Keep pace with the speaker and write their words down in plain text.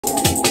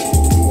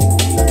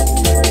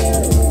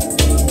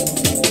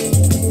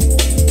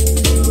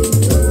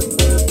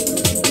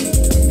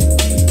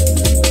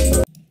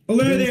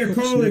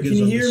Can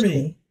you hear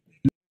me?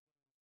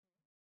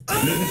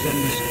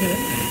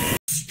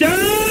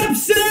 Stop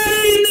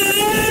saying the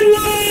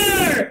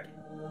N-word!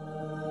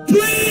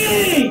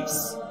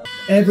 Please!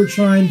 Ever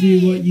try and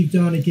do what you've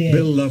done again?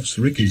 Bill loves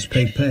Ricky's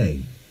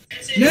Pepe.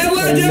 No,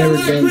 I don't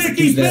like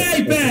Ricky's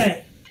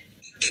Pepe!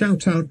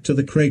 Shout out to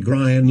the Craig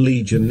Ryan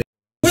Legion.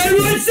 Wait,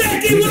 1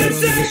 second, 1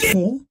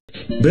 second!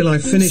 Bill, I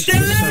finished the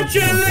Stop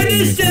trying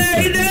to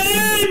say the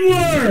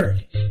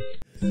N-word!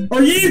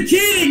 Are you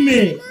kidding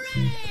me?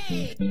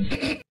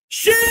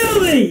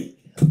 Shirley!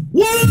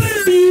 Why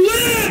are you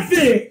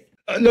laughing?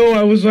 No,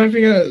 I was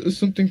laughing at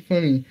something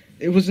funny.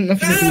 It wasn't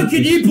nothing. Oh,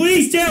 could you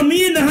please tell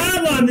me in the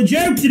hotline the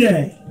joke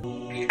today?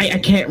 I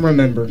can't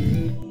remember.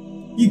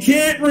 You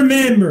can't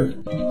remember.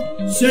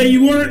 So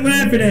you weren't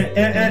laughing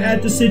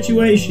at the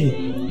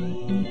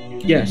situation?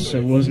 Yes, I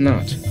was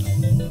not.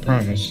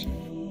 Promise.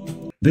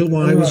 Bill,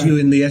 why was you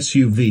in the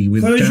SUV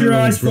with Close your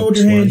eyes, fold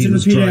your hands, and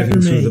repeat after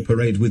me. Through the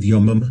parade with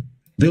your mum?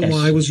 Bill,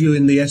 why was you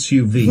in the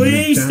SUV?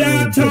 Please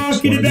stop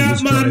talking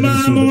about my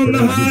mom on the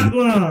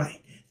hotline.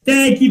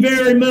 Thank you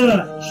very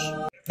much.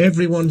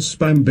 Everyone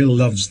spam Bill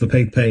loves the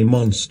Pepe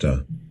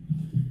monster.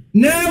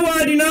 No,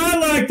 I do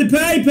not like the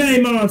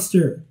Pepe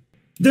monster.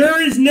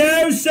 There is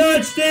no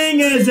such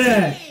thing as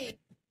that.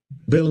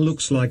 Bill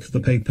looks like the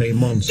Pepe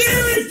monster.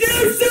 There is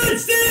no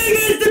such thing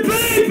as the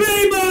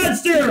Pepe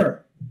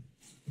monster.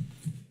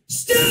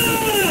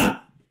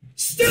 Stop!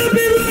 Stop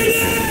it right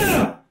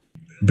now!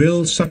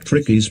 Bill sucked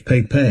Ricky's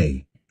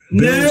Pepe.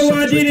 No,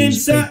 I didn't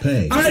suck.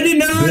 I did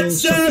not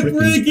suck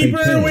Ricky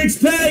Berwick's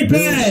Pepe.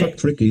 Bill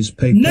sucked Ricky's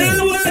Pepe. No,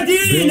 I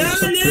didn't.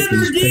 I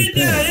never did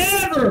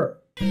that ever.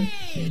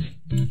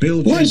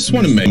 Bill, well, I just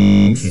want to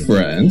make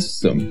friends,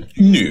 some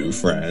new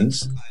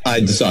friends. I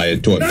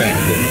decided to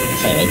abandon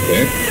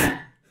politics.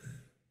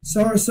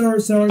 Sorry,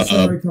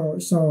 caller.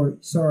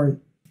 Sorry.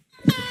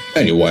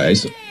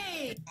 Anyways,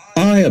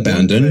 I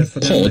abandoned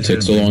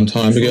politics a long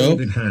time ago,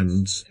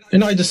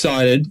 and I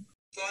decided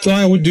that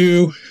I would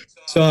do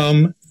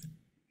some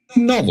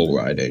novel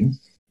writing.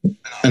 And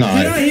Can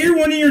I hear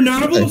one of your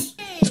novels?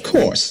 Of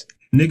course.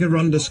 Nigger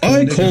underscore,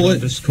 I call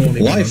it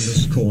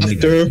Life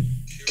After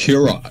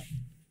Curat.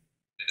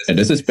 And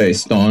this is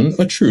based on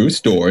a true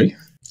story.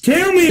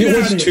 Tell me about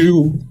it. It was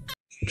to...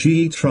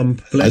 G.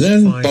 Trump, I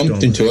then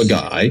bumped into a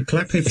guy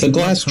with a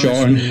glass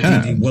jar in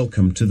hand.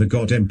 Welcome to the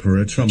God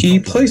Emperor Trump. He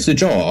placed the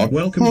jar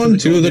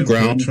onto the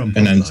ground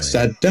and then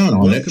sat down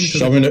on it,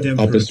 shoving it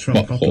up his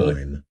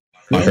butthole.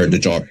 I heard the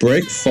jar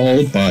break,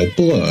 followed by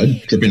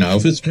blood dripping out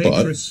of his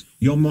butt.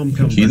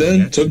 He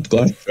then took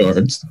glass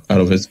shards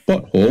out of his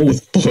butthole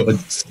with blood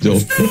still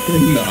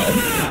dripping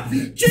out.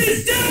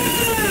 Just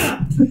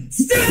stop!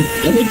 Stop!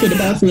 I went to the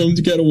bathroom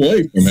to get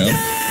away from him,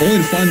 only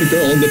to find the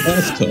girl in the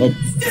bathtub.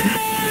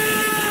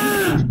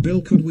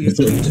 Bill, could we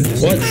agree to this?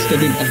 Blood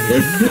sticking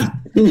upward,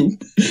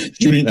 poop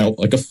shooting out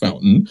like a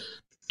fountain.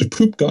 The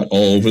poop got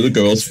all over the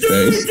girl's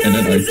face, and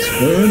then I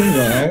turned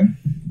around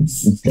and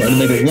tried to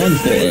make a run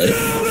for it.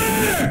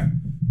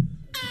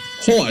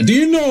 Hold on, do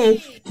you know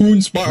who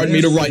inspired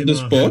me to write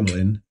this book?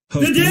 The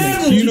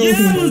devil! The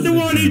devil is the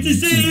one who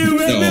just said you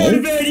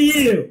motivated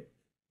you!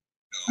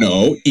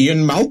 No,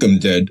 Ian Malcolm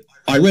did.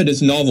 I read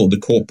his novel, The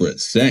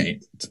Corporate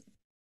Saint.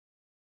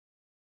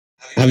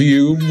 Have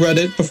you read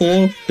it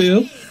before,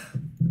 Bill?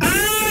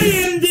 I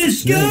am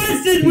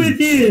disgusted with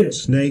you!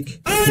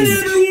 Snake. I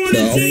never want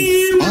to see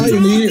you! I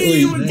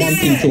immediately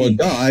bumped into a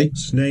guy.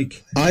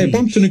 Snake. I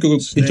bumped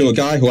into a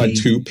guy who had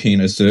 2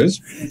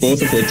 penises,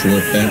 both of which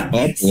were bent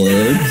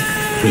upwards,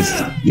 with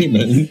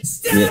semen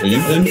flowing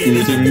and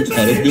oozing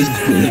out of his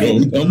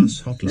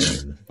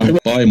scrotum. I saw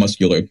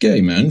bi-muscular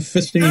gay men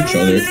fisting each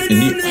other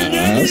in the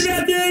ass.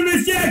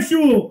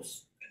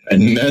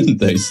 And then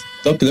they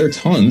stuck their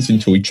tongues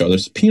into each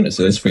other's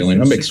penises,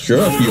 feeling a mixture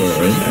of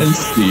urine and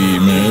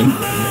semen.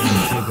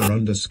 I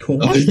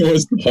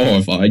was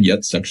horrified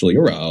yet sexually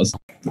aroused.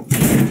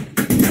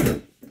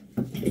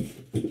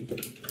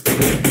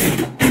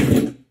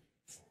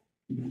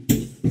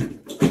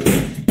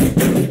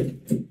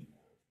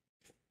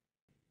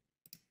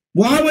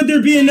 Why would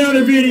there be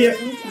another video?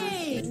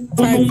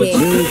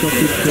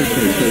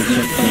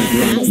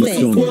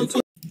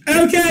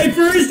 Okay,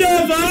 first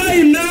off, I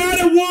am not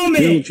a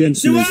woman. Jensen,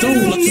 so I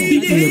don't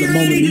need to hear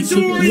any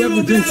tutorial you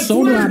ever drink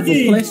soda out of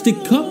a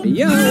plastic cup?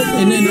 Yeah.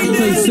 And then I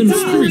play Sims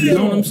 3, you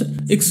know what I'm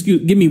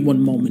saying? Give me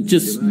one moment.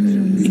 Just,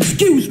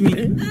 excuse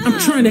me. I'm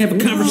trying to have a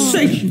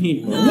conversation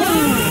here. Oh,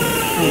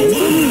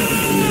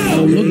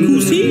 look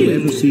who's here.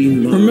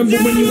 Remember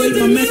when you ate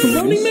my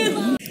macaroni,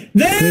 man?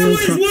 That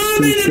was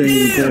woman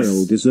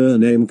abuse. Is her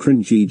name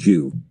Cringy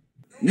Jew?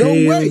 No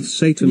way!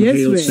 Satan, yes,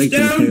 hail Satan,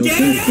 hail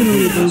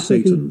Satan, hail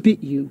Satan.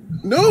 Bit you.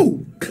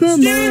 No! Come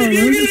on,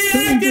 I'm just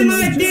acting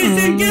like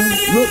this and get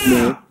out! Look,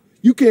 man,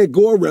 you can't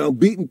go around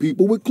beating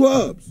people with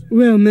clubs.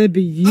 Well,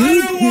 maybe you can. I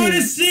don't want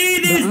to see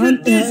this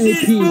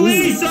ridiculous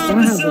police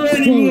officer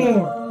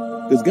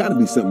anymore. There's got to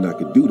be something I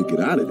could do to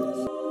get out of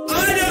this.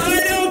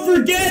 I don't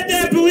forget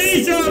that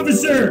police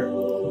officer.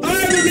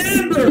 I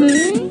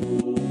remember.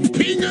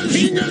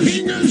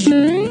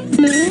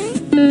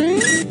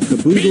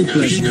 Boodle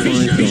blessed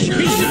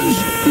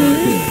 $5.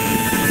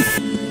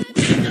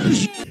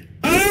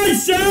 I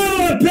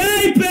saw a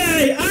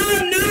Pepe!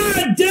 I'm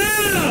not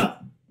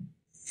dumb!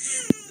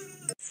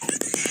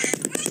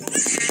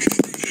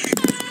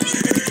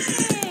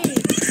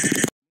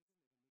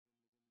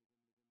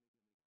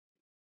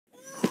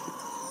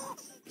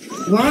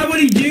 Why would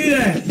he do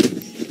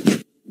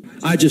that?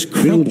 I just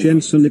Bill crumbled.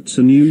 Jensen, it's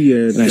a new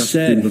year, I just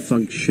said- in the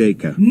funk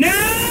shaker. No!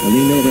 And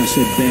you know what I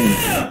said,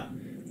 Ben?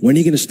 When are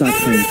you gonna stop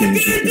I'm playing not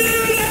games gonna with do me?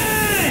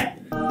 that!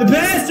 The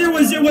pastor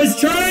was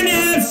trying to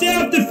have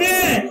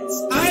self-defense.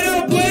 I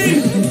don't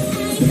blame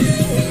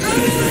him.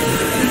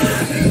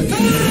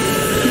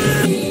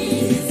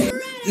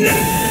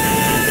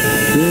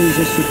 Bills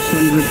a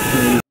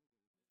 £600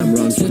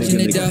 run Switching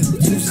it up,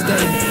 two-step.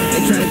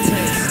 They try to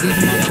text, leave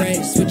my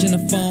bread, switching the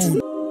phone.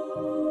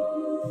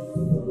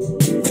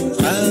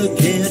 I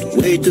can't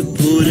wait to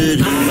put it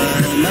in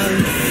my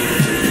mouth.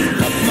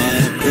 Up my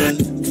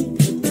breath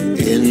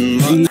in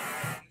my.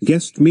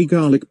 Guest me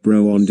garlic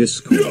bro on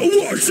Discord. I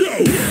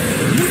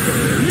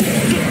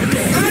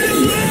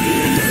don't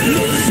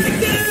like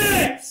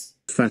this!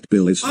 Fat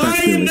Bill is fat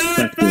I Bill am is not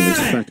fat Bill is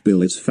fat. fat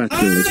Bill is fat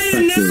Bill is I am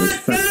fat Bill not is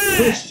fat. fat!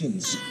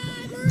 Christians,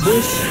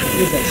 this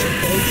is a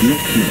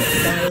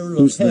fire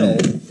Who's of hell.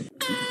 there?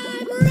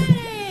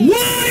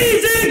 Why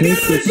is it Hey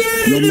Chris,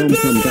 your mom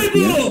come back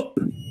yet?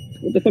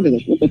 What the fuck is a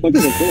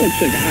fog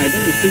check? Alright,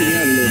 that just freaked me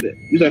out a little bit.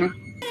 You say, huh?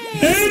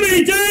 How many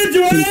times do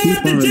I Pinky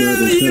have to Farmer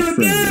tell is you her about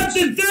friends.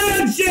 the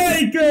thumb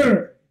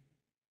shaker?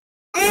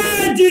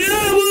 I do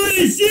not want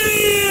to see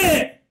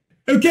it!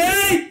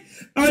 Okay?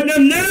 I'm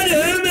not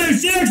a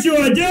homosexual.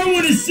 I don't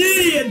want to see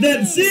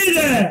it. See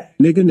that.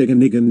 Nigga nigga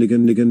nigga nigga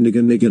nigga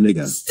nigga nigga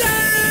nigga.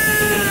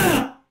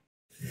 Stop!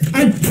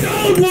 I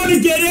don't want to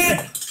get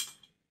it.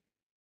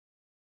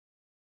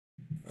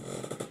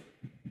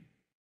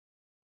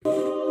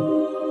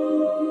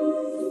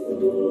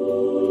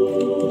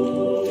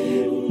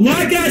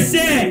 Like I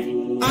said,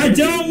 I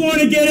don't want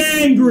to get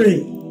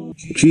angry.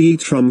 G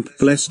Trump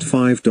blessed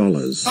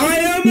 $5.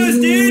 I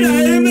almost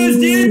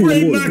did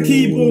break my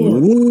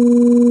keyboard.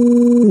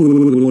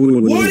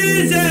 What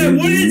is that?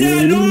 What is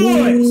that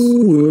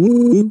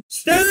noise?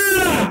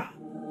 Stop!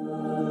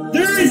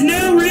 There is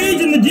no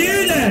reason to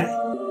do that.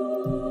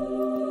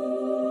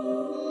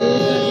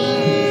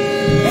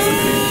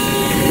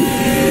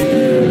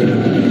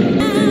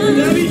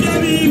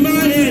 WWE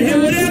Monhead, hey,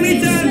 what how many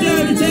times do I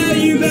have to tell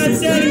you about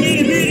sending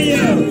me the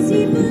videos?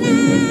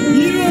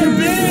 You are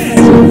bad.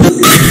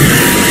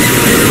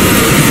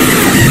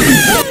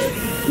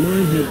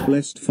 Minehead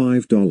blessed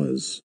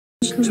 $5.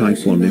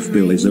 Type 1 if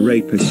Bill is a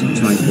rapist.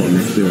 Type 1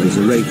 if Bill is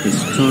a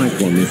rapist.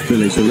 Type 1 if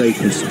Bill is a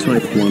rapist.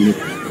 Type 1 if...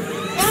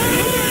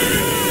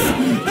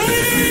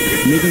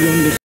 Nigga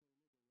on the...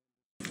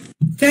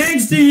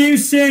 Thanks to you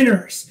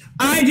sinners,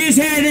 I just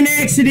had an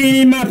accident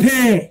in my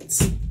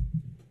pants.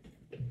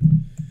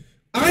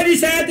 I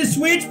just had to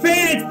switch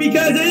pants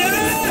because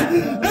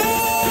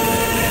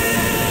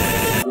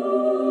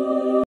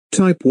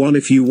Type 1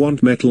 if you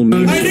want metal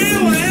meat. I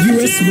know,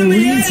 U.S.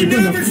 Marines are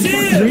gonna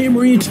fuck Ram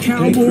Ranch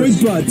cowboy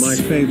butts. My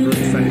favorite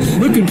face.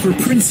 Looking for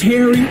Prince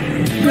Harry?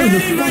 Gonna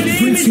fuck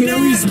Prince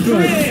Harry's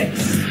butt.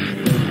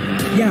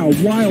 Yeah,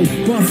 wild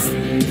buff,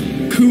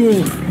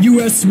 cool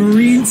U.S.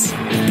 Marines.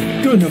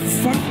 Gonna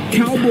fuck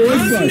cowboy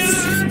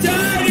butts. I'm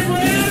tired of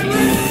Ram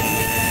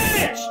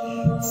Ranch!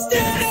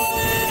 Stop!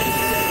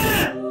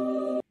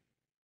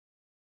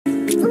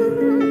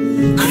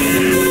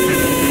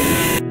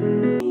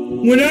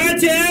 When I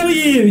tell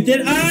you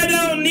that I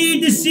don't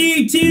need to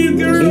see two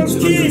girls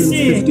kissing,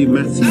 850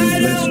 Matthew I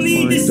blessed don't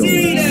need to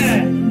see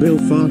that.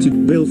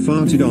 $5. Bill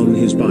farted on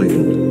his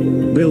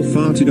Bible. Bill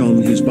farted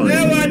on his Bible.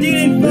 No, I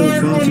didn't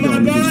Bill fart on farted my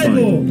on his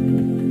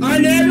Bible. I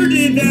never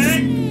did that.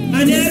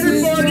 I never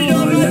farted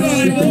on my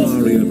That's Super Bible.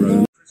 Mario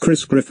Bros.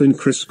 Chris Griffin,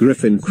 Chris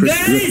Griffin, Chris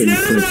That is Griffin,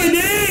 not Chris. my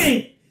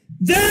name.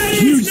 That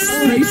You is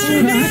not my space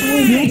crack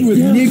name. filled with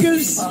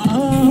niggas?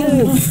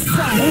 Oh,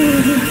 fuck.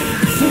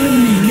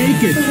 Fully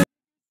naked.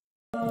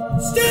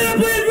 Stop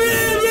with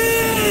Ram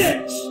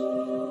Ranch!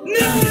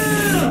 No!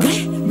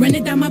 Run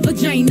it down my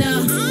vagina.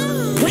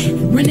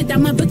 Run it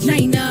down my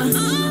vagina.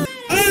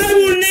 I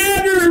will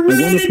never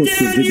run wanna it put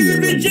the down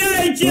your video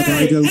in, vagina, but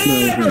I don't know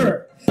how.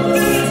 ever!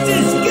 That's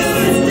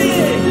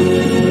disgusting!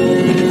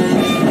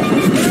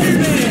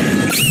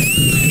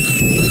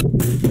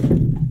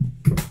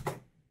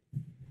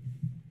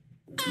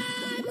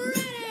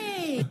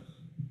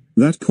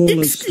 That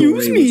caller's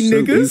Excuse story me, was so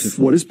niggas.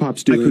 beautiful. What is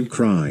Pops I doing? could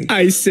cry.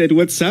 I said,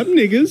 what's up,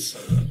 niggas?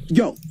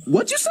 Yo,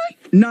 what'd you say?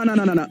 No.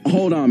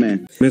 Hold on,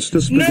 man. Mr.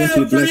 No,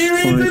 Spaghetti for blessed your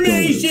 $5.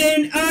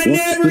 information,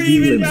 What's the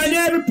limit? I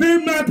never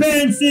pooped my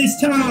pants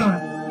this time.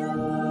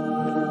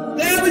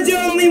 That was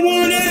only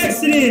one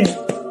accident.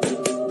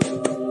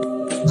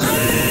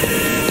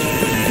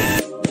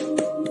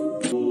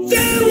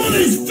 That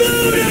was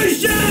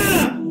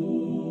Photoshop!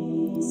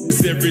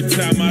 Every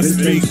time I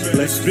speak,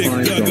 big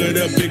Thugger,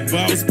 the big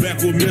boss back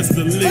with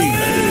Mr. Lee.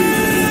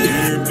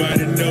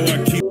 Everybody know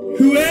I keep.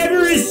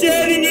 Whoever is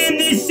sending in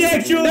this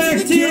sexual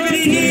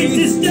activity needs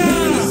to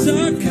stop.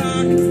 Suck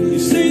cock,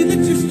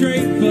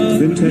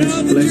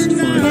 Cortez blessed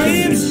 $5. I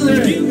am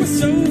straight. You were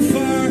so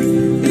far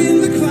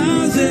in the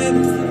closet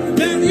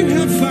that you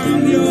have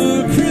found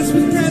your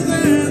Christmas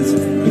presents.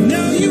 You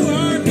know you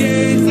are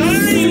gay.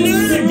 I am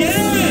not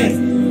gay.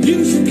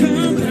 You should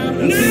come out.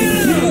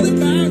 No. It's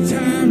about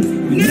time.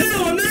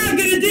 No, I'm not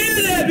gonna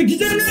do that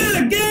because I'm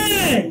not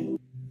gay.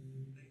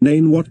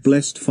 Name what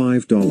blessed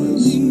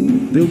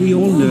 $5. Bill, we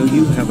all know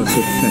you have a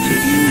foot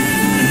fetish.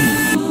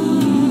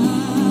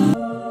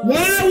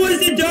 Why was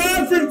the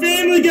dog from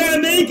Family Guy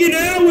making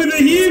out with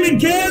a human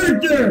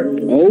character?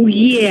 Oh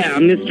yeah,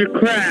 Mr.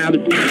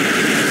 Krabs.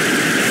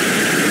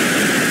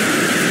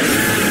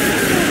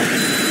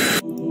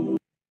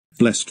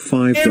 Blessed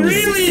 $5. It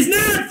really is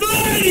not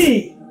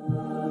funny!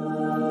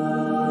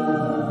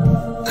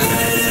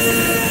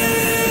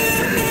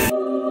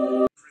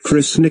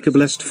 Chris Nicker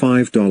blessed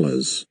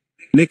 $5.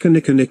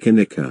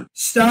 Nicker.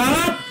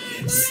 Stop!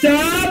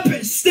 Stop!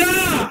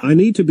 Stop! I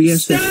need to be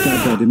SS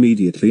stabbed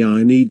immediately.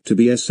 I need to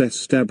be SS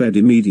stabbed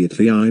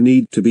immediately. I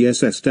need to be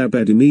SS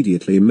stabbed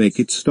immediately. Make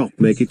it stop.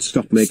 Make it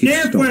stop. Make it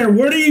stop. Snapware,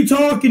 what are you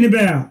talking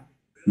about?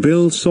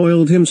 Bill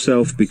soiled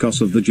himself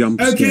because of the jump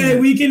scare. Okay,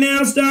 we can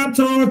now stop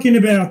talking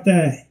about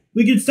that.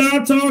 We can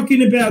stop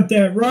talking about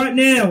that right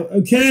now,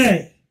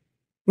 okay?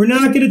 We're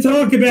not going to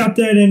talk about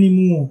that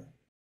anymore.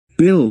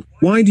 Bill,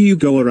 why do you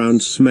go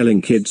around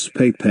smelling kids'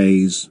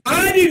 pay-pays?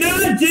 I do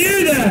not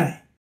do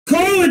that!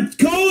 Call it,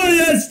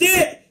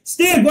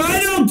 Stick, I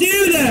don't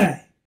do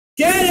that!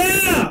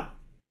 Get out!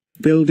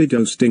 Bill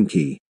Dido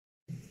Stinky.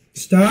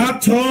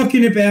 Stop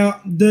talking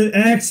about the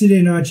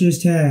accident I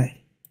just had.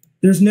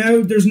 There's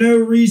no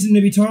reason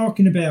to be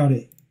talking about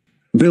it.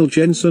 Bill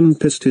Jensen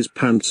pissed his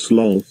pants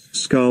lol.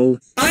 Skull.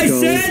 I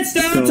said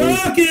stop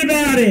talking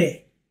about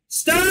it!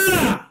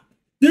 Stop!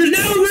 There's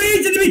no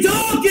reason to be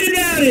talking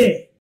about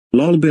it!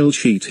 Lol Bill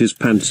sheet his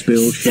pants.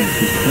 Bill sheet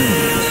his pants.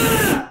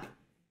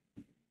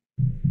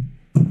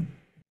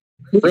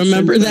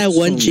 Remember that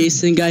one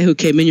Jason guy who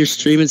came in your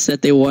stream and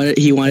said he wanted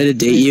to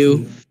date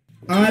you?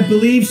 I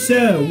believe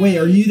so. Wait,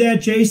 are you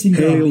that Jason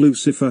guy? Hey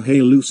Lucifer,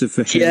 hey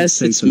Lucifer. Hey yes,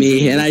 Satan, it's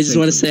me, and I just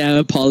want to say I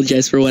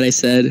apologize for what I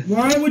said.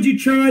 Why would you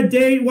try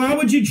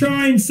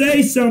and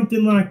say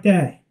something like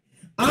that?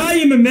 I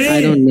am a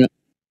man.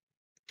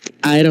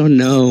 I don't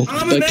know.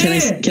 I'm but a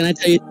man. Can I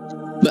tell you?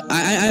 But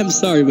I'm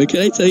sorry, but can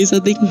I tell you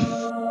something?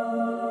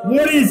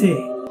 What is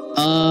it?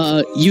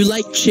 You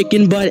like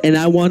chicken butt, and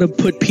I want to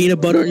put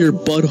peanut butter on your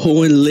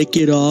butthole and lick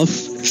it off.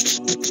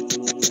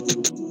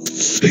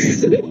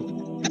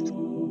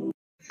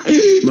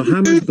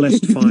 Muhammad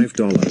blessed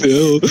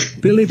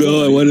 $5.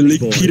 Bill, I want to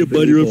lick peanut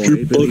butter off your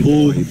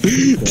butthole.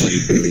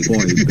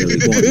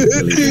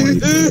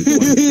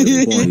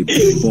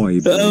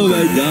 Oh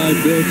my God,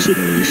 Bill,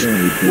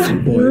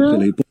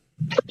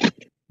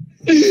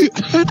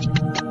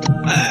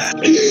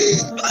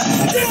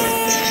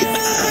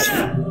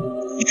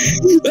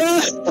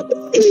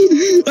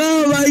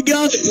 oh my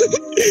God.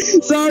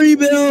 Sorry,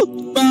 Bill.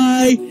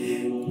 Bye.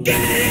 Get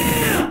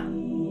out!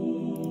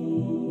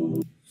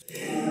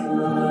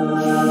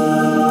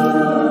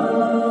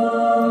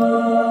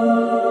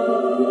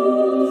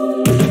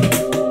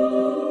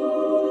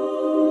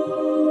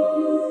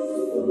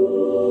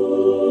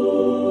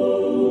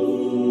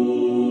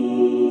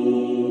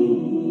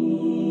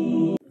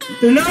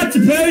 They're not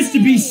supposed to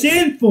be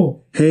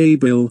sinful. Hey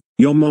Bill,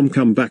 your mom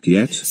come back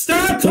yet?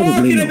 Stop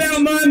talking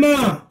about my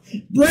mom.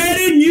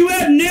 Brandon, you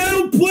have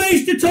no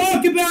place to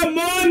talk about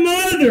my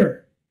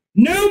mother.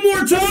 No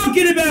more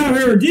talking about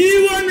her. Do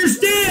you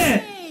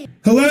understand?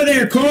 Hello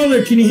there,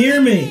 caller. Can you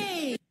hear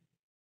me?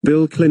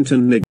 Bill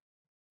Clinton, Nick.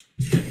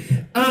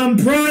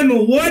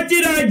 Primal, what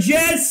did I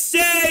just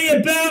say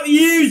about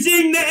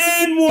using the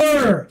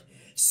N-word?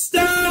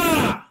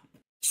 Stop!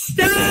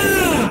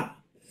 Stop!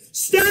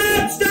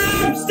 Stop!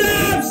 Stop!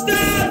 Stop!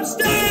 Stop!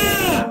 Stop!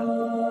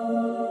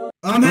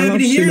 I'm happy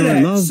to hear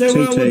that. So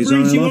what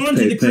brings you on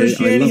to the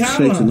Christianity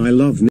Hotline? I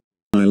love Satan, I love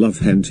I love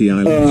Henty,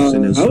 I love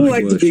sinners, I would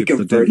like to be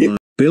converted.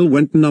 Bill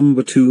went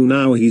number 2,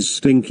 now he's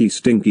stinky.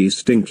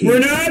 We're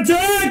not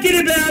talking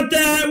about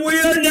that!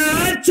 We're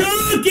not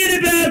talking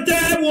about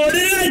that! What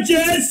did I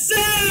just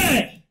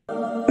say?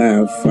 I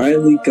have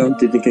finally come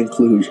to the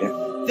conclusion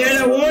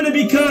that I want to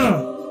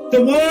become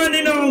the one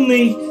and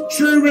only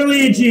true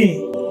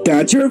religion.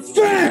 That you're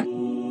fat!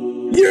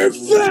 You're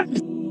fat!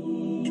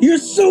 You're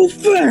so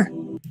fat!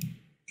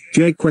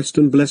 Jay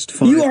Queston blessed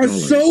 $5. You are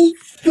so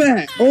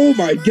fat! Oh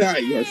my God,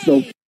 you are so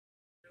fat.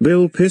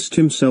 Bill pissed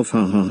himself,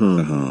 ha ha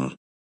ha ha.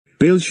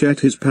 Bill shat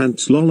his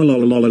pants, lol lol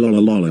lol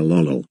lol lol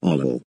lol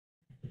lol.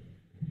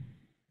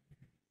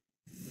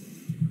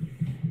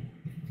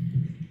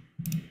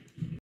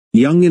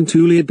 Young and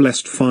Tulia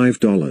blessed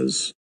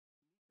 $5.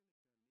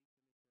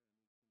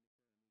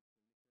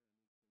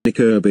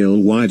 Bill,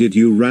 why did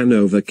you ran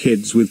over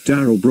kids with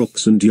Daryl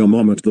Brooks and your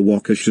mom at the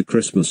Waukesha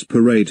Christmas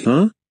parade,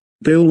 huh?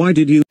 Bill, why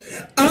did you?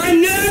 I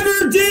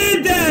never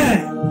did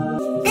that!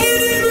 I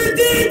never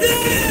did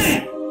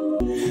that!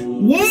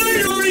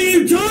 What are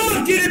you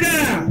talking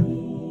about?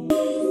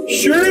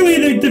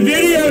 Surely the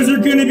videos are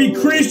going to be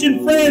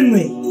Christian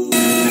friendly.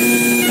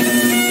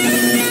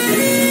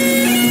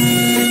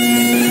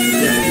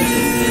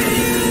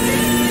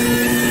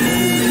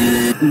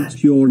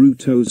 get your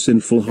Ruto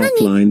sinful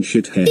hotline,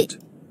 shithead.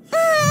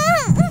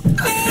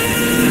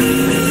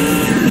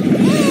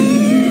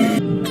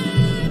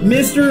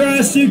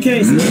 Mr.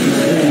 Suitcase.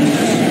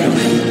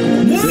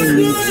 What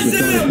was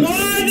that?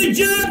 Why the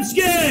jump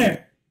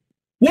scare?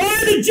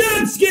 Why the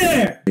jump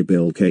scare?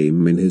 Bill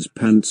came in his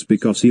pants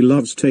because he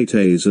loves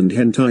tatas, and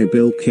hentai.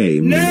 Bill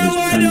came in his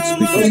pants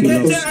because he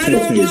loves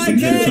tatas and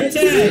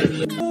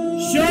hentai.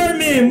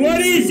 Sherman,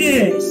 what is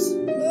this?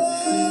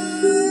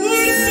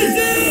 What is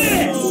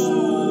this?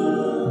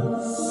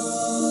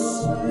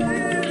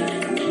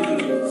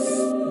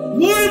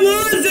 What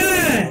was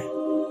that?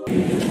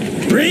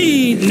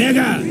 Read,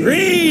 nigga,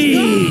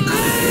 read!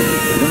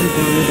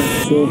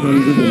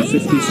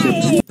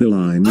 456. Bill,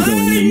 I'm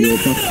going in your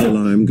butt. Bill,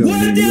 I'm going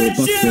in your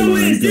butt. Bill,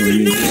 I'm going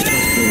in your butt.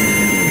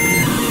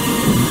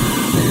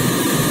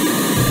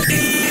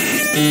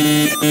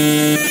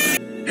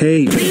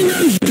 Hey,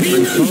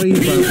 I'm sorry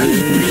about the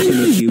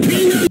you have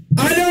to. I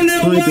don't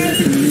know what.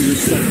 Can you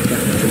respond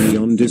back to me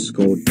on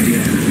Discord?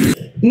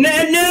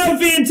 No,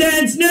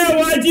 Vincenz,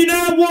 no, I do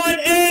not want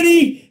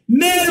any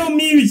metal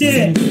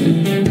music.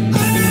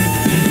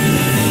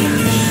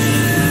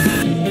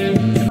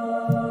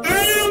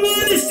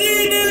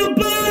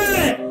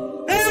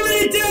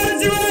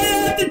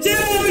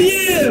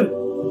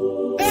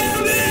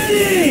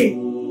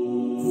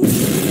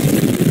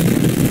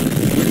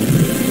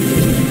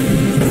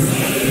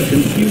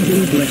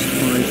 Confusion blessed $5.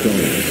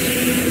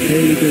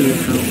 Hey Bill,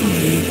 how are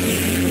you?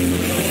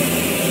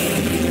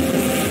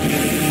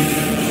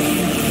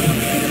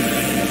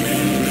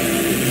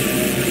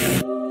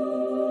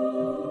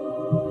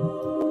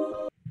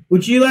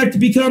 Would you like to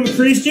become a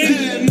Christian?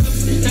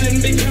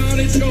 And be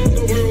counted, show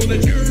the world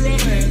that you're a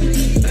man.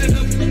 Stand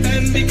up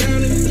and be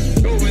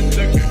counted, go with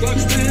the Ku Klux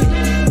Klan.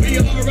 We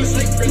are a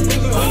sacred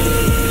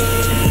brotherhood.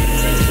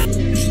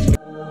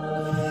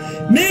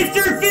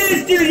 Mr.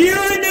 Fister, you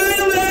are not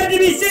allowed to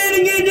be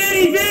sending in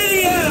any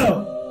video!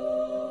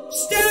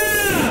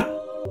 Stop!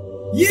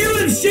 You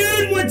have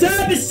shown what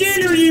type of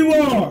sinner you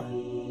are!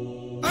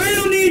 I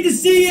don't need to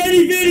see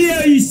any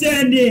video you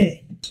send in!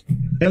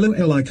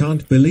 LOL, I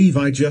can't believe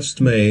I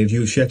just made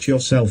you shit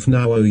yourself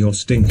now. Oh, you're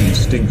stinky,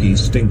 stinky,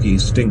 stinky,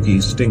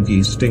 stinky,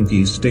 stinky,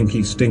 stinky,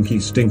 stinky, stinky,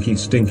 stinky,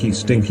 stinky,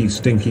 stinky,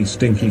 stinky,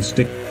 stinky,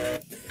 stinky.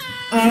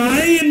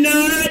 I am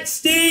not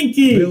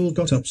stinky! Bill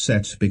got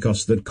upset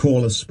because that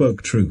caller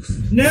spoke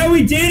truth. No,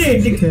 we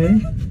didn't!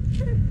 Okay.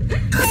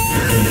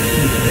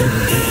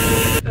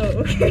 Oh,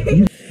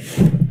 okay.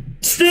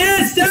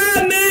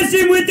 Stop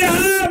messing with the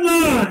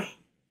hotline!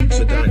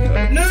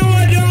 No,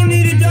 I don't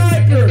need a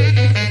diaper!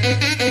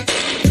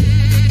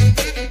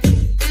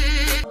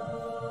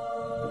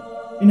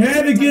 And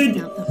have a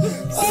good...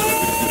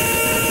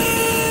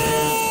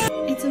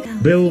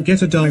 Bill,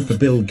 get a diaper.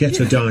 Bill, get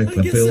a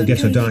diaper. Bill,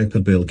 get a diaper.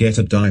 Bill, get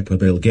a diaper.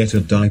 Bill, get a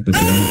diaper.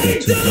 Bill,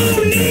 get a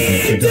diaper. Bill,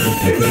 get a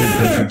diaper. Bill,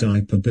 get a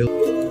diaper. Bill.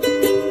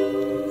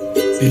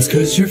 It's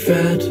 'cause you're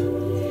fat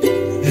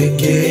and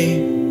gay.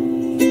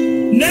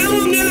 No,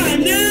 I'm not.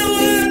 No,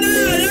 I'm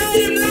not. I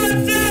am not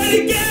fat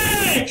and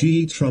gay.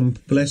 G. Trump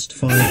blessed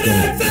 $5.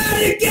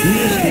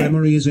 Ria's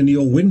memory is in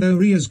your window.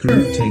 Ria's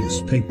group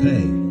takes pay.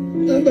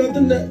 About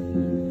the net.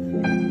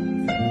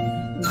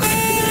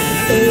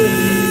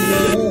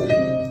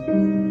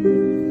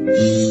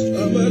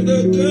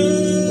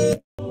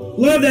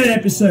 Love that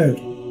episode.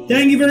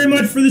 Thank you very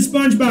much for the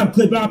SpongeBob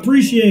clip. I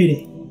appreciate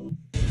it.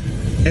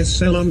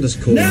 SL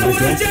underscore. No,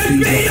 I just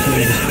beat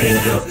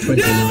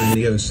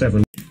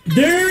 2907.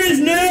 There is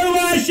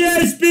no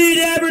show speed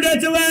ever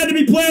that's allowed to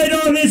be played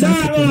on this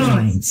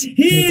hotline.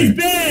 He is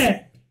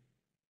bad.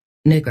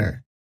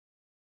 Nigger.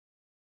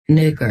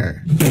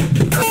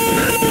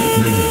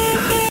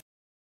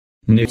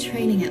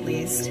 Training at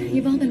least.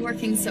 You've all been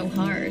working so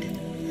hard.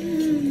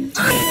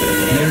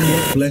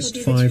 Blessed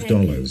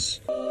 $5.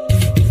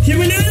 Can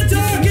we not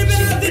talk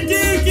about the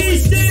Dookie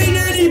stain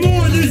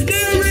anymore? There's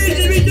no reason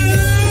to be doing.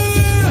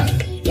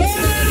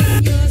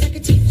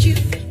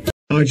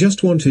 I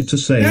just wanted to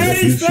say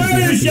that you should be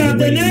Photoshop.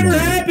 That never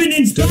happened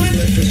in Don't let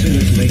the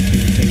sinners make you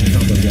think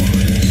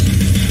otherwise.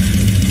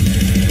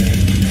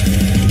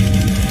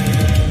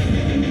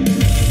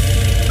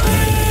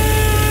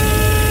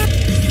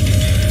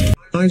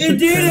 It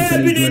did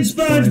happen in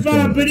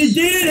SpongeBob, but it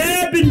didn't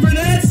happen for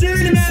that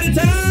certain amount of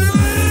time.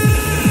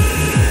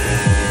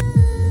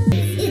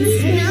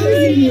 It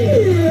smells you.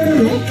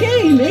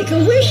 Okay, make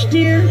a wish,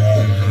 dear.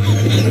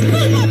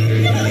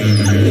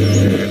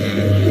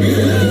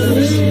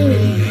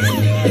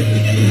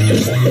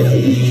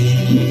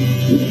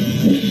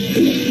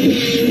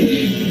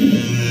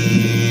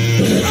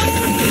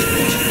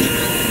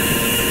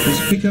 His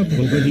pickup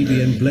will really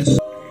be in blessed.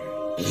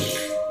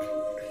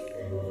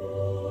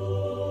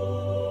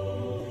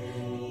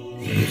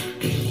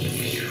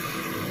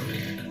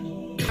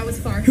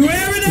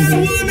 Whoever that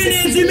woman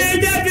is who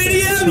made that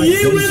video,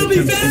 you will be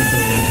found!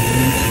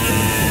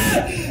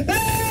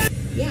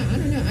 Yeah, I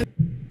don't know.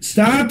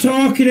 Stop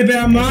talking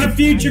about my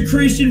future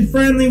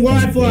Christian-friendly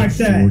wife like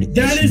that.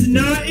 That is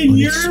not in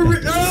your...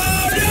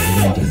 Oh,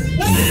 no!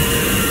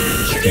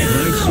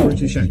 Nice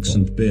British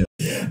accent, Bill.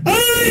 Oh!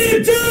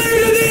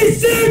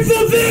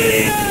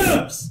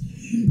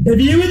 If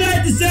you would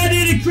like to send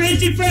in a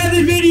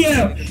Christian-friendly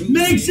video,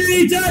 make sure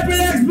you type an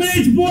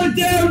exclamation point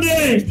down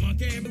there.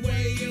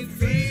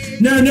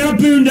 No, not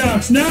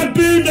Boondocks, not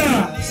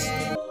Boondocks.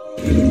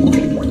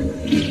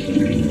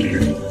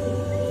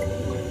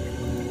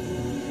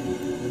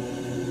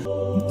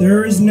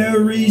 There is no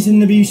reason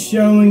to be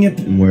showing it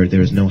where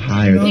there is no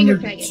higher number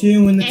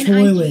 2 in the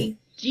toilet.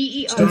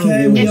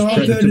 Okay, we all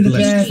go to the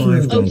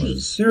bathroom.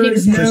 There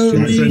is no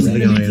reason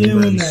to be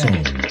doing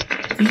that.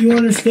 Do you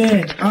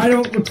understand? I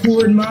don't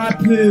record my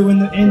poo in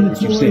the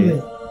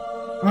toilet.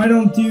 I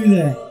don't do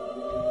that.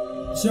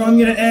 So I'm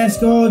gonna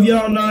ask all of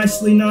y'all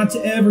nicely not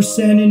to ever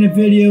send in a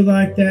video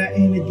like that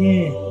in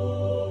again.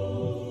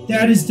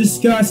 That is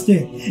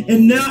disgusting.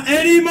 And now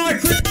any of my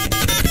Star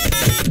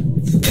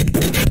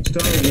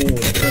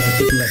Wars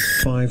Predator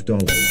less $5.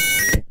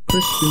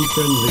 Christian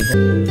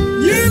friendly.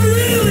 You're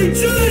really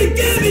trying to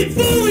get me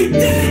fully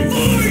dead,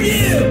 aren't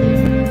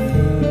you?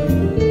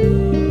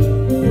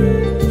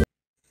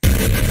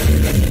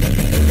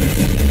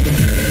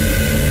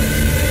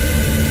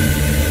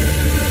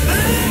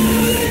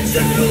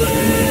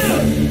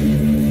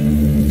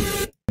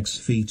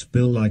 Feet.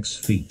 Bill likes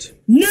feet.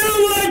 No,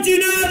 I do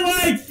not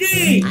like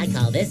feet! I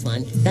call this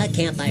one the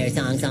Campfire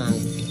Song.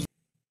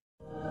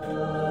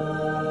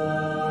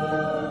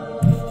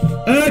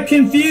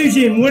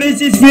 Confusion. What is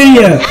this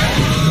video?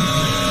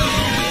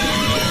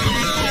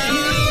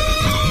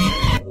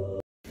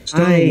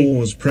 Star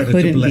Wars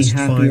Predator blessed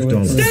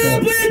 $5.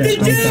 Stop with the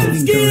jump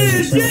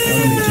scares!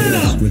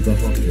 Yeah! With the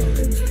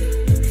hotline.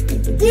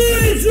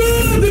 What is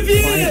wrong with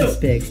you?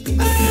 Big.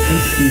 I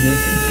see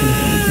this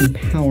as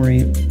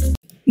empowering.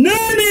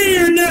 Not me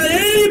or not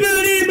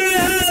anybody in my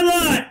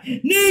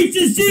highlight needs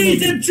to see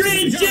some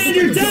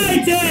transgender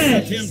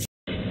titans!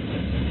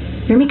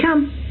 Remy,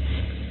 come.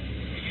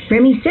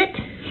 Remy, sit.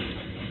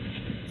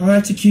 Oh,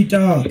 that's a cute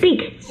dog.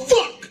 Speak.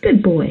 Fuck!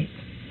 Good boy.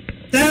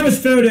 That was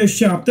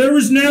Photoshopped. There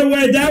was no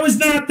way. That was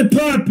not the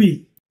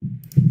puppy.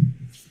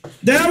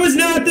 That was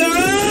not the...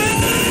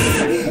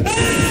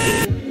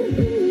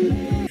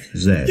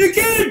 Zed. You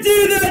can't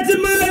do that to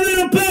My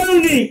Little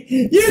Pony!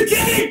 You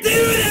can't do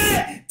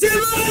that to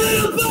My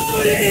Little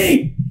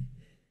Pony!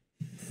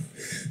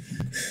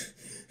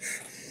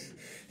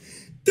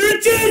 They're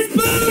just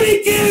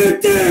pony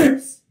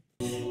characters!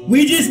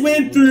 We just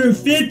went through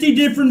 50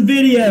 different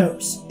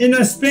videos in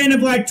a span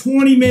of like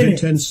 20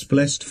 minutes. Intense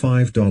blessed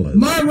 $5.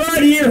 My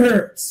right ear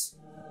hurts.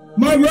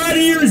 My right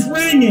ear is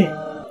ringing.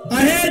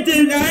 I had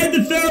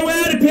to throw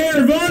out a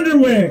pair of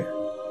underwear.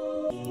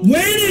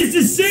 When is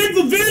the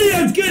sinful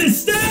videos gonna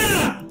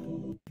stop?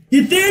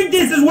 You think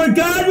this is what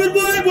God would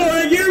want?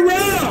 Well, you're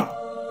wrong.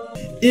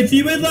 If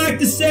you would like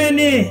to send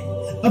in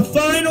a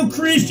final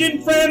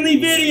Christian-friendly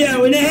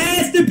video, and it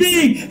has to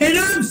be, and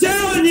I'm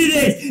telling you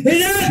this,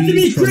 it has to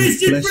be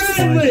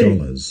Christian-friendly.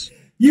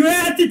 You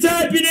have to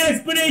type an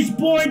exclamation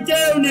point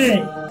down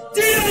there.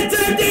 Do not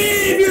type that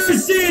in if you're a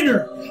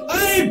sinner.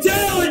 I am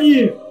telling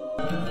you.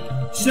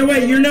 So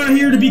wait, you're not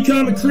here to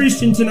become a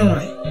Christian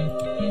tonight?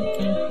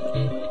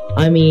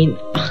 I mean,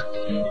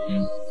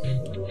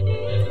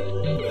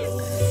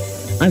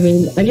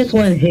 I just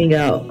want to hang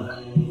out.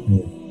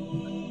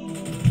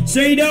 So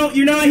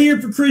you're not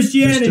here for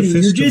Christianity,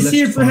 you're just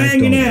here for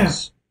hanging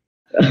out.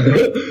 What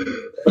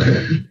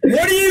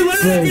are you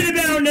laughing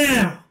about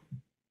now?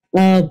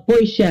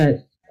 Voice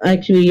chat.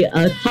 Actually,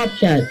 top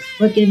chat.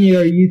 Look in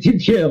your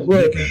YouTube channel,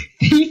 bro.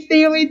 He's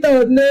stealing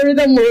the nerd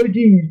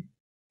emoji.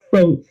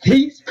 Bro,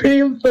 he's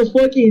spraying the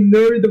fucking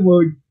nerd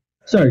emoji.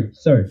 Sorry.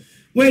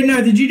 Wait,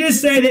 no, did you just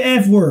say the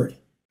F word?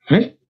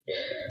 Huh?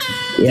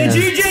 Yeah. Did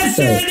you just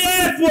say the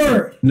F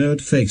word?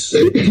 Nerd face.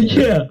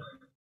 Yeah.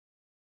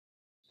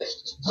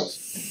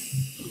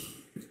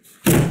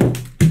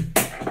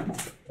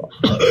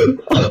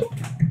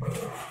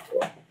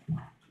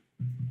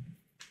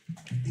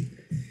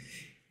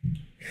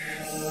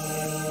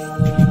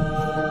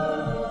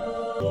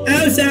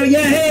 Oh, so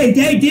yeah, hey,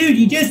 dude,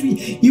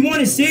 you want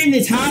to sit in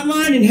this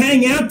hotline and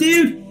hang out,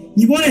 dude?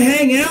 You want to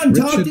hang out and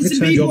talk to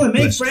some people and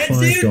make friends,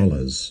 dude?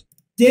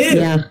 Dude,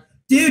 yeah.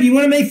 Dude, you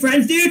want to make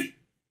friends, dude?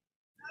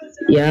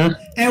 Yeah.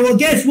 And well,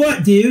 guess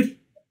what, dude?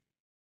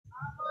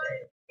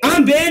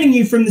 I'm banning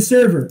you from the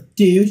server,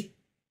 dude.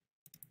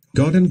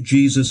 God and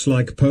Jesus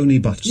like pony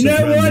butts. You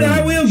know what?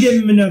 I will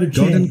give him another chance.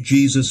 God and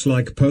Jesus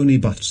like pony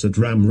butts at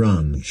Ram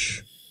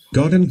Ranch.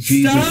 God and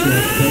Jesus like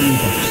pony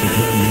butts at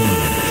Ram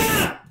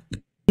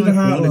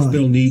Ranch. Well, if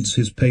Bill needs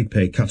his pay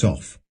cut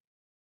off.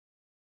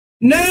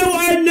 No,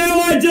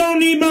 I don't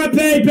need my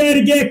pay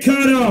to get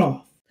cut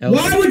off. Hello.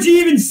 Why would you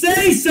even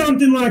say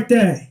something like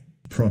that?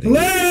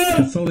 Hello?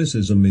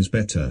 Catholicism is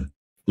better.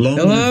 Long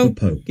Hello? live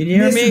the Pope. Can you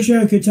hear me?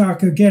 Mr. Choco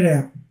Taco, get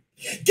out.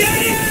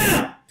 Get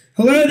out!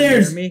 Hello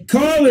there,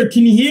 caller,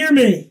 can you hear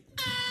me?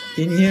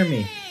 Can you hear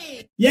me?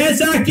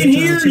 Yes, I can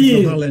hear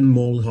you. The Holland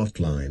Mall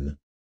hotline.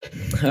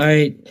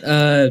 Alright,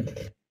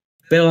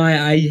 Bill,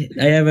 I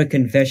have a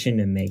confession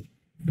to make.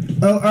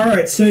 Oh,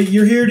 alright, so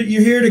you're here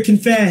to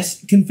confess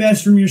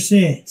from your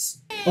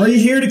sins. Are you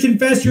here to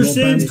confess your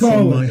sins,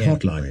 caller? My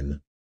hotline.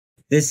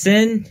 The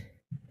sin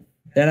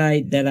that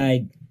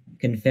I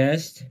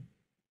confessed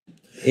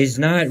is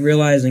not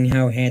realizing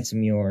how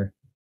handsome you are.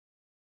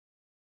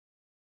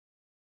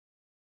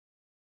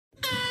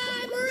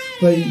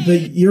 But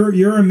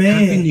you're a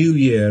man. Happy New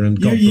Year and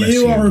God bless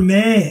you. You are a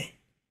man.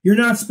 You're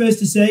not supposed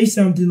to say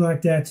something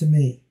like that to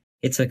me.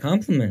 It's a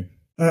compliment.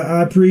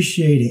 I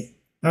appreciate it.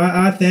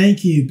 I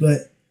thank you,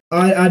 but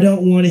I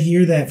don't want to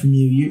hear that from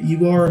you.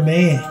 You are a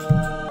man,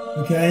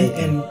 okay?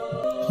 And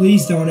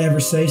please don't ever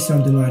say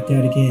something like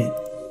that again.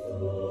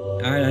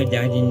 I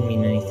didn't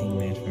mean anything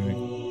bad from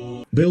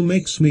it. Bill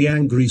makes me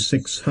angry.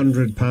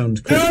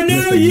 600-pound. Oh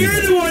no,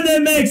 you're the one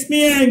that makes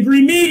me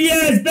angry. Media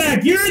is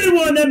back. You're the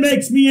one that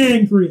makes me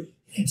angry.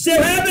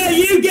 So how about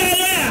you get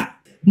out?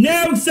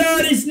 No,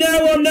 Sardis,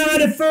 no, I'm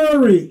not a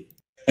furry.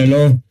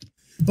 Hello.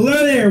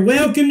 Hello there.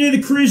 Welcome to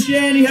the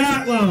Christianity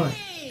Hotline.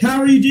 How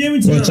are you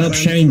doing tonight? What's up,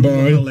 Shane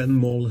boy?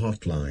 Mall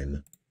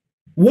Hotline.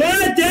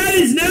 What? That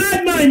is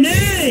not my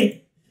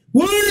name.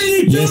 What are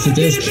you talking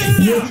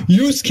about?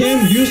 You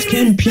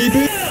scam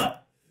people.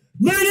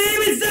 My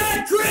name is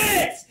not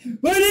Chris.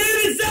 My name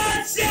is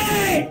not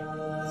Shane.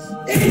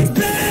 It's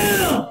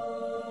Bill.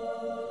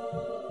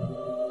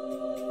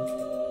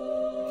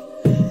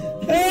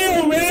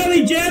 Oh,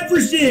 Raleigh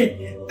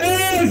Jefferson.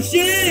 Oh,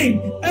 Shane.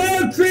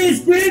 Oh, Chris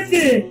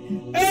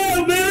Griffin.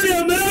 Oh,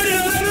 Moto,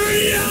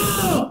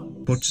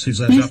 Puts his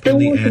You ass up still in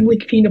the want air. to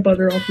lick peanut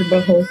butter off your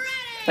butthole.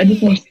 I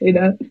just want to say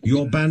that.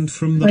 You're banned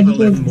from the I just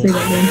want Harlem to say Mall.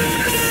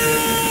 that,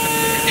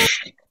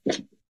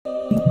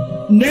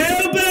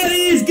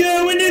 Nobody's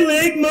going to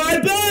lick my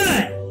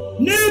butt.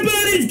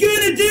 Nobody's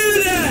going to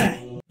do that.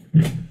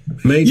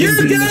 Made You're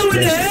in Beans going to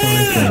best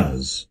hell.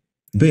 $5.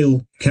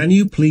 Bill, can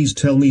you please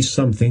tell me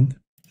something?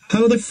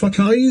 How the fuck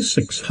are you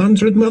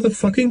 600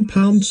 motherfucking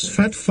pounds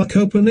fat fuck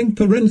opening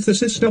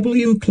parenthesis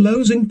W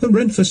closing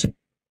parenthesis?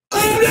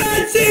 I'm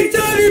not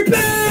 600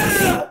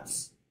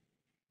 pounds!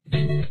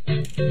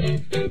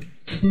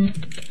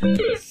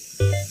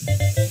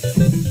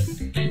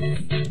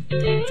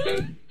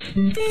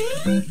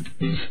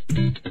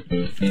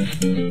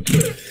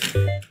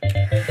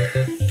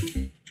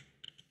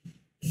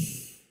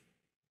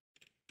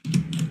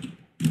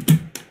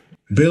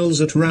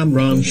 Bills at Ram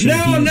Ranch. No,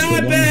 I'm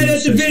not bad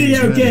at the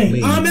video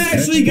game. I'm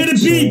actually gonna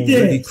beat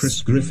this.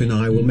 Chris Griffin,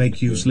 I will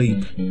make you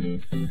sleep.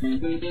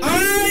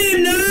 I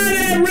am not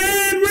at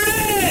Ram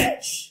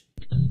Ranch!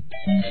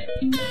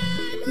 I'm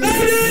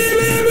not at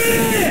Ram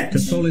Ranch!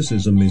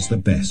 Catholicism is the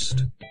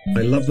best.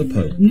 I love the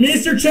Pope.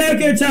 Mr.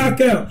 Choco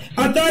Taco,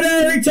 I thought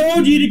I already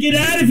told you to get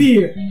out of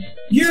here.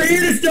 You're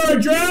here to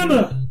start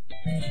drama.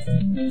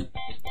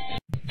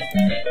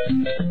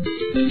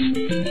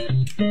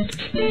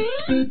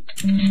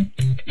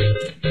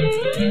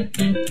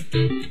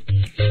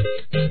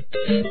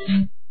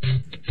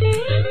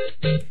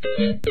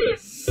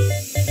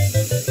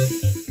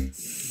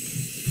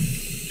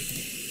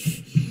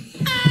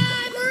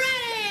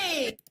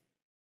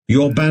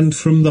 You're banned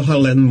from the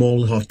Harlem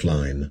Mall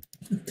hotline.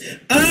 Who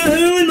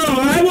am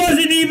I? I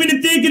wasn't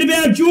even thinking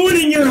about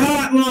joining your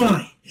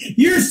hotline.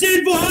 Your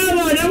sinful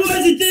hotline. I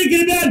wasn't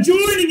thinking about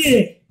joining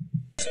it.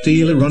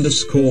 Steeler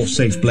underscore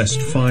safe blessed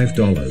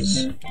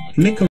 $5.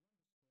 Nickel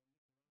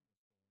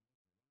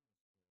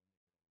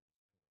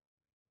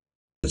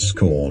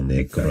underscore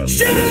Nicker.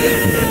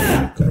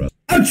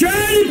 I'm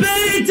trying to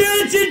pay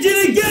attention to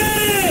the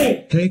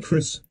game. Hey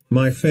Chris,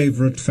 my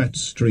favorite fat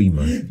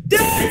streamer.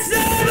 That's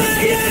not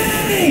my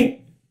name.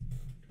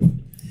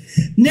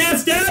 Now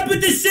stop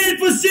with the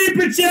sinful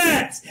super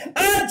chats.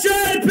 I'm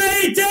trying to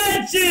pay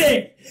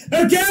attention.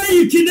 Okay,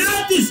 you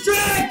cannot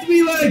distract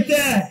me like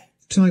that.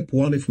 Type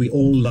 1 if we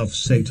all love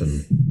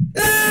Satan.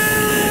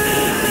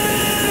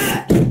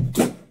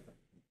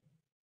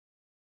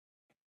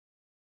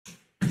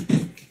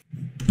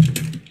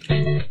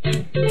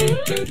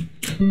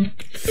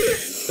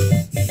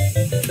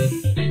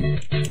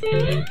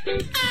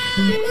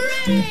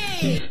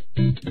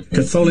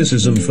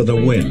 Catholicism for the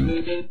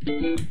win.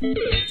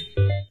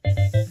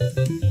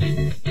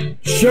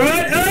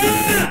 Shut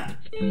up!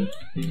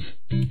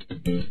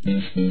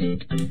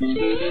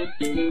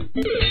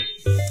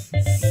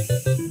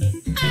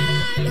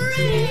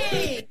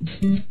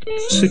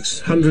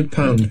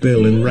 600-pound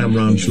bill in Ram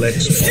Ranch.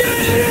 Let's.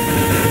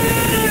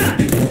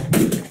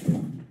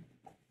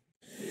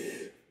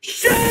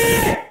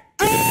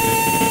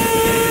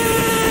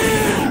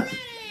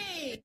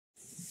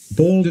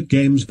 Bald at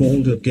games,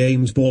 bald at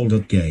games, bald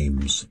at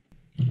games.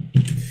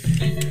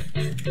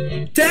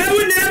 That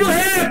would never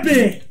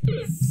happen!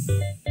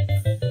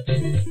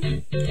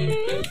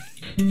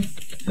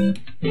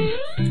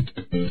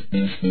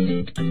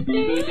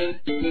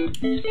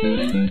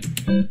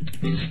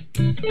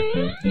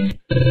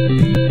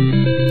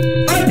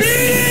 I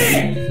beat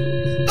it!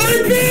 I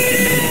beat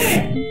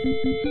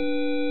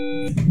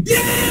it!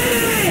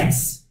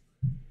 Yes!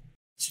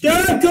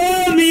 Stop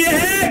calling me a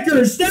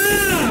hacker!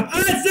 Stop!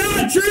 That's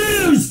not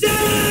true!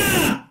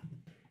 Stop!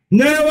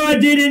 No, I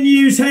didn't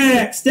use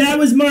hacks. That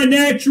was my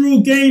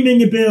natural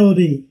gaming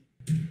ability.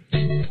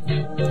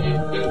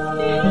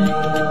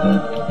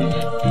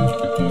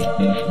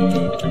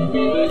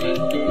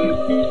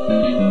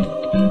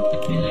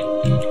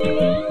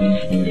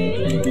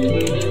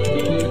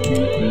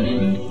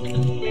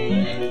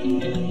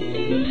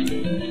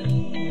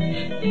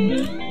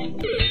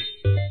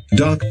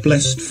 Mark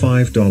blessed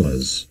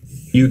 $5.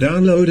 You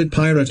downloaded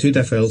pirated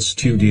FL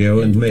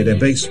Studio and made a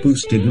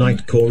bass-boosted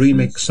Nightcore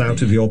remix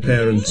out of your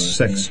parents'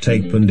 sex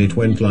tape, and it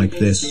went like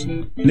this.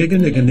 Nigga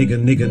nigga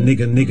nigga nigga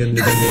nigga nigga nigga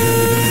nigga.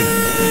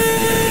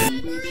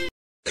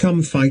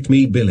 Come fight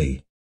me,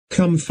 Billy.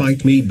 Come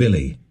fight me,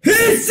 Billy.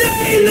 Who's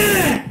saying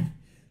that?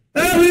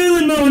 I will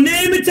in my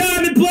name and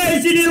time and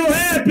place, and it'll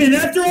happen.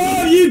 After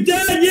all you've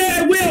done,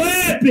 yeah, it will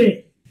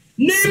happen.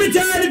 Name and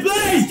time and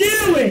place,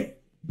 do it.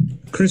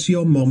 Chris,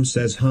 your mom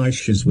says hi,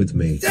 she's with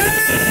me. Stop!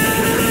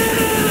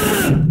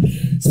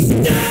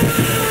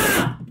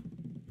 Stop!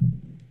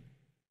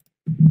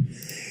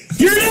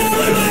 You're not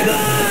with my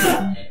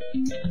mom!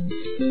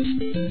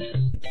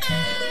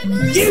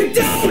 You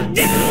don't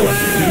know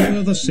her!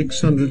 You're the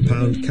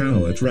 600-pound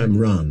cow at Ram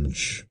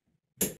Ranch.